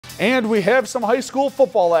And we have some high school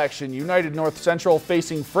football action. United North Central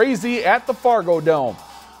facing Frazee at the Fargodome.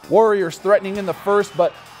 Warriors threatening in the first,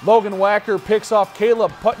 but Logan Wacker picks off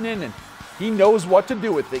Caleb Putnam, and he knows what to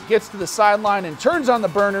do with it. Gets to the sideline and turns on the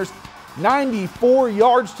burners. 94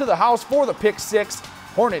 yards to the house for the pick six.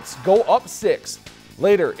 Hornets go up 6.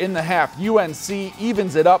 Later in the half, UNC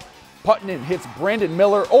evens it up. Putnam hits Brandon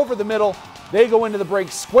Miller over the middle. They go into the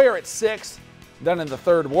break square at 6. Then in the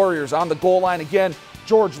third, Warriors on the goal line again.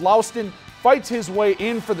 George Louston fights his way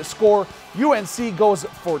in for the score. UNC goes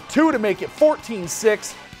for 2 to make it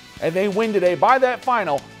 14-6, and they win today by that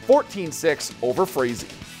final 14-6 over Frazee.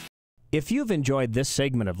 If you've enjoyed this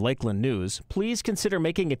segment of Lakeland News, please consider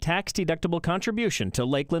making a tax-deductible contribution to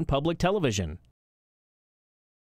Lakeland Public Television.